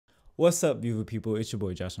What's up, beautiful people? It's your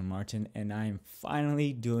boy Joshua Martin, and I am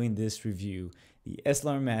finally doing this review, the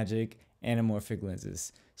SLR Magic Anamorphic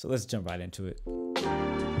lenses. So let's jump right into it.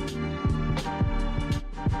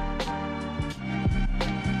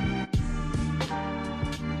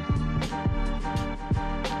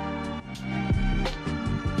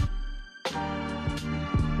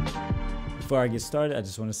 Before I get started, I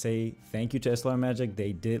just want to say thank you to SLR Magic.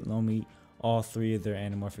 They did loan me all three of their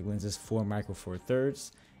anamorphic lenses for Micro Four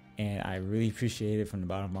Thirds, and I really appreciate it from the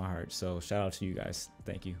bottom of my heart. So shout out to you guys.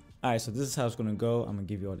 Thank you. All right, so this is how it's going to go. I'm going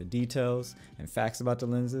to give you all the details and facts about the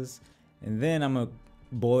lenses, and then I'm going to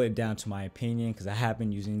boil it down to my opinion, because I have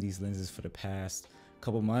been using these lenses for the past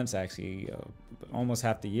couple months, actually almost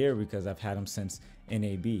half the year, because I've had them since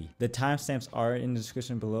NAB. The timestamps are in the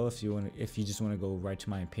description below if you just want to go right to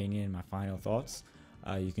my opinion, my final thoughts.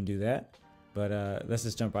 You can do that, but let's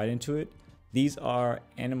just jump right into it. These are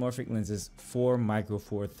anamorphic lenses for Micro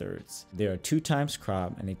Four Thirds. They are 2x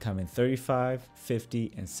crop, and they come in 35,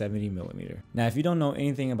 50, and 70 millimeter. Now, if you don't know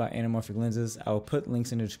anything about anamorphic lenses, I will put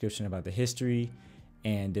links in the description about the history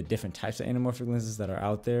and the different types of anamorphic lenses that are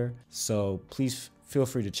out there. So please feel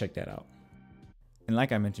free to check that out. And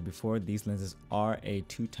like I mentioned before, these lenses are a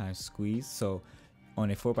 2x squeeze. So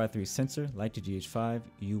on a 4x3 sensor like the Gh5,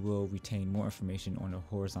 you will retain more information on the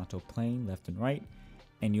horizontal plane, left and right,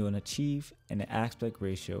 and you will achieve an aspect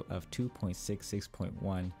ratio of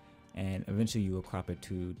 2.66.1, and eventually you will crop it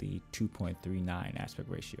to the 2.39 aspect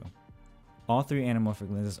ratio. All three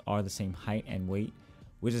anamorphic lenses are the same height and weight,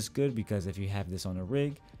 which is good because if you have this on a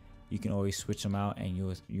rig, you can always switch them out and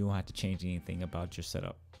you won't have to change anything about your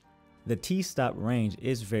setup. The T-stop range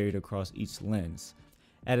is varied across each lens.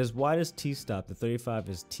 At its widest T-stop, the 35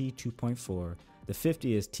 is T2.4, the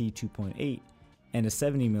 50 is T2.8, and the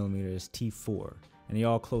 70 millimeter is T4, and they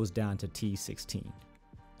all close down to T16.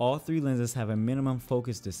 All three lenses have a minimum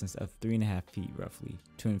focus distance of 3.5 feet roughly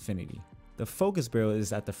to infinity. The focus barrel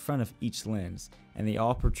is at the front of each lens, and they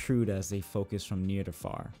all protrude as they focus from near to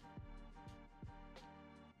far.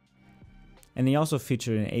 And they also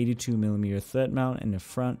feature an 82 millimeter thread mount in the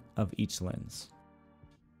front of each lens.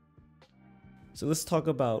 So let's talk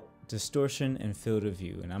about distortion and field of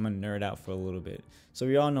view, and I'm gonna nerd out for a little bit. So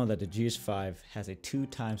we all know that the Gh5 has a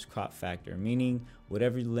 2x crop factor, meaning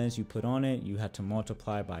whatever lens you put on it, you have to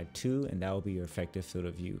multiply by 2, and that will be your effective field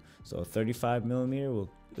of view. So a 35 millimeter will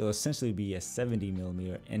essentially be a 70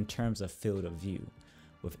 millimeter in terms of field of view.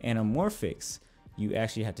 With anamorphics, you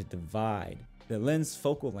actually have to divide the lens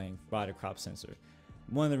focal length by the crop sensor.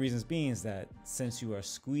 One of the reasons being is that since you are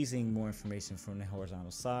squeezing more information from the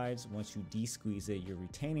horizontal sides, once you de-squeeze it, you're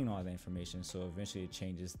retaining all the information, so eventually it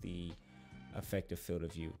changes the effective field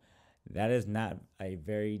of view. That is not a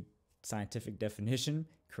very scientific definition.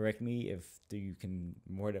 Correct me if you can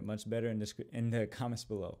word it much better in the comments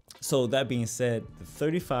below. So that being said, the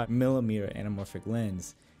 35 millimeter anamorphic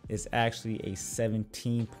lens is actually a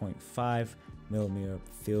 17.5 millimeter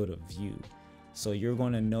field of view. So you're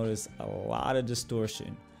going to notice a lot of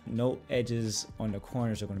distortion. No edges on the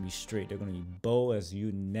corners are going to be straight. They're going to be bow as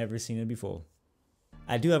you've never seen it before.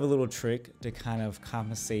 I do have a little trick to kind of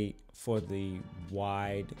compensate for the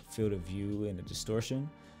wide field of view and the distortion.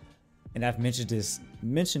 And I've mentioned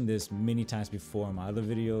this many times before in my other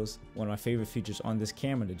videos. One of my favorite features on this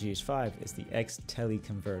camera, the Gh5, is the X-Tele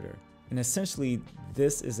converter. And essentially,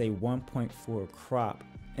 this is a 1.4 crop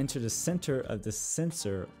into the center of the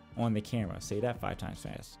sensor on the camera. Say that 5 times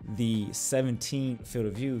fast. The 17 field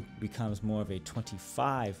of view becomes more of a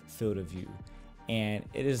 25 field of view, and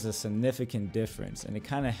it is a significant difference, and it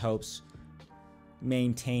kind of helps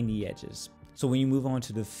maintain the edges. So when you move on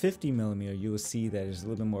to the 50 millimeter, you will see that it's a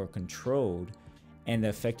little bit more controlled, and the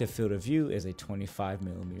effective field of view is a 25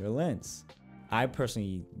 millimeter lens. I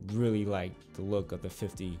personally really like the look of the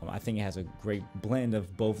 50. I think it has a great blend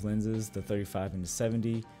of both lenses, the 35 and the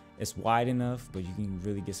 70. It's wide enough, but you can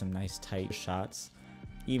really get some nice tight shots,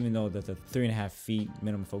 even though the 3.5 feet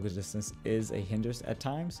minimum focus distance is a hindrance at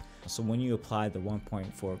times. So when you apply the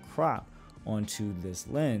 1.4 crop onto this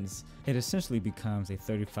lens, it essentially becomes a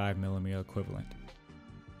 35 millimeter equivalent.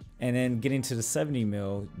 And then getting to the 70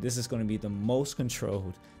 mil, this is going to be the most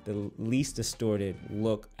controlled, the least distorted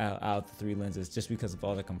look out the three lenses, just because of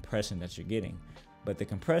all the compression that you're getting. But the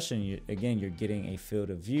compression, again, you're getting a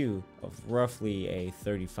field of view of roughly a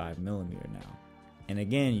 35 millimeter now. And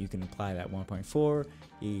again, you can apply that 1.4,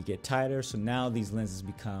 you get tighter. So now these lenses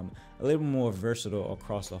become a little more versatile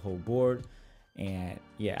across the whole board. And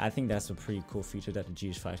yeah, I think that's a pretty cool feature that the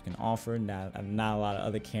Gh5 can offer. Not a lot of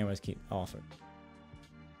other cameras can offer.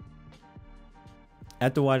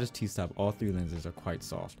 At the widest T-stop, all three lenses are quite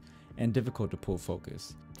soft and difficult to pull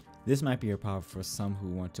focus. This might be a problem for some who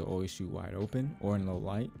want to always shoot wide open or in low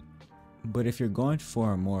light, but if you're going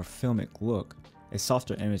for a more filmic look, a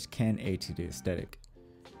softer image can aid to the aesthetic.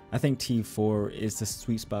 I think T4 is the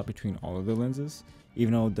sweet spot between all of the lenses,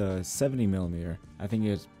 even though the 70mm I think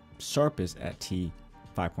is sharpest at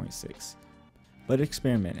T5.6. But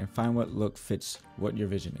experiment and find what look fits what your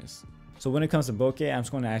vision is. So when it comes to bokeh, I'm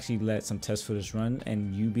just going to actually let some test footage run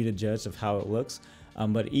and you be the judge of how it looks.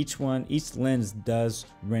 But each lens does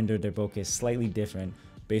render their bokeh slightly different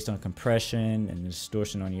based on compression and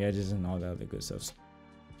distortion on the edges and all that other good stuff.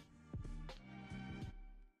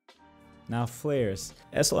 Now flares.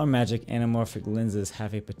 SLR Magic anamorphic lenses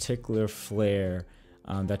have a particular flare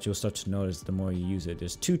that you'll start to notice the more you use it.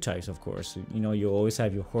 There's two types, of course. You know, you'll always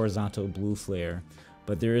have your horizontal blue flare,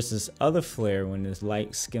 but there is this other flare when this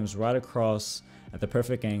light skims right across at the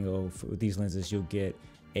perfect angle. With these lenses, you'll get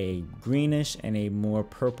a greenish and a more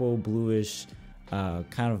purple bluish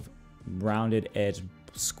kind of rounded edge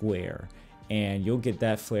square, and you'll get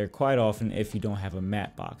that flare quite often if you don't have a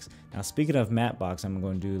matte box. Now speaking of matte box, I'm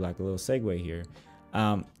going to do like a little segue here.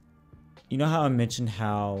 You know how I mentioned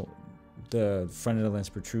how the front of the lens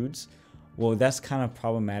protrudes? Well, that's kind of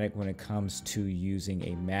problematic when it comes to using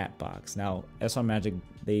a matte box. Now SLR Magic,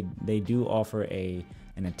 they do offer an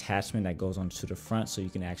attachment that goes onto the front, so you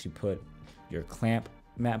can actually put your clamp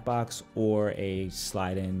matte box or a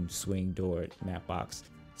slide-in swing door matte box.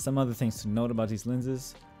 Some other things to note about these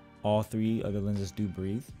lenses: all three of the lenses do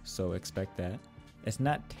breathe, so expect that. It's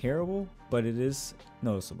not terrible, but it is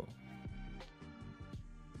noticeable.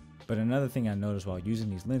 But another thing I noticed while using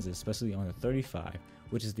these lenses, especially on the 35,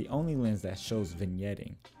 which is the only lens that shows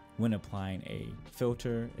vignetting when applying a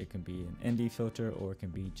filter. It can be an ND filter or it can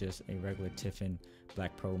be just a regular Tiffin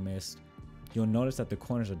Black Pro Mist. You'll notice that the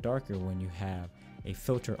corners are darker when you have a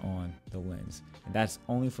filter on the lens, and that's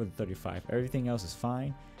only for the 35. Everything else is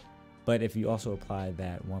fine, but if you also apply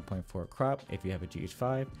that 1.4 crop, if you have a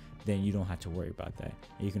Gh5, then you don't have to worry about that.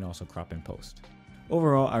 You can also crop in post.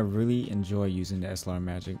 Overall, I really enjoy using the SLR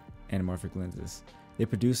Magic anamorphic lenses. They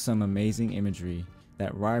produce some amazing imagery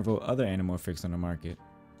that rival other anamorphics on the market.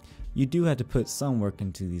 You do have to put some work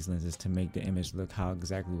into these lenses to make the image look how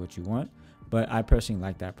exactly what you want, but I personally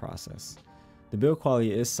like that process. The build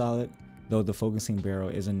quality is solid, though the focusing barrel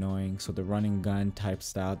is annoying, so the running gun type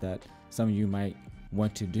style that some of you might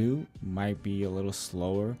want to do might be a little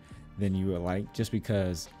slower than you would like, just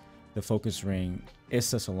because the focus ring is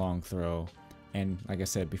such a long throw, and like I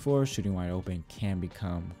said before, shooting wide open can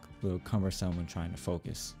become a little cumbersome when trying to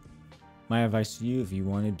focus. My advice to you, if you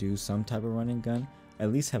want to do some type of running gun,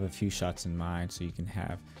 at least have a few shots in mind so you can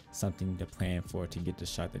have something to plan for to get the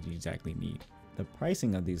shot that you exactly need. The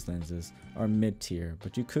pricing of these lenses are mid-tier,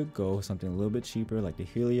 but you could go something a little bit cheaper like the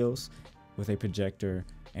Helios with a projector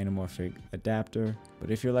anamorphic adapter. But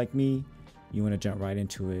if you're like me, you want to jump right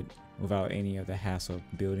into it without any of the hassle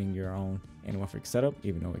of building your own anamorphic setup,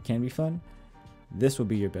 even though it can be fun, this will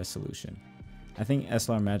be your best solution. I think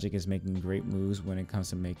SLR Magic is making great moves when it comes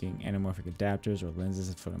to making anamorphic adapters or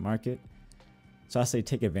lenses for the market, so I say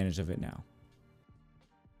take advantage of it now.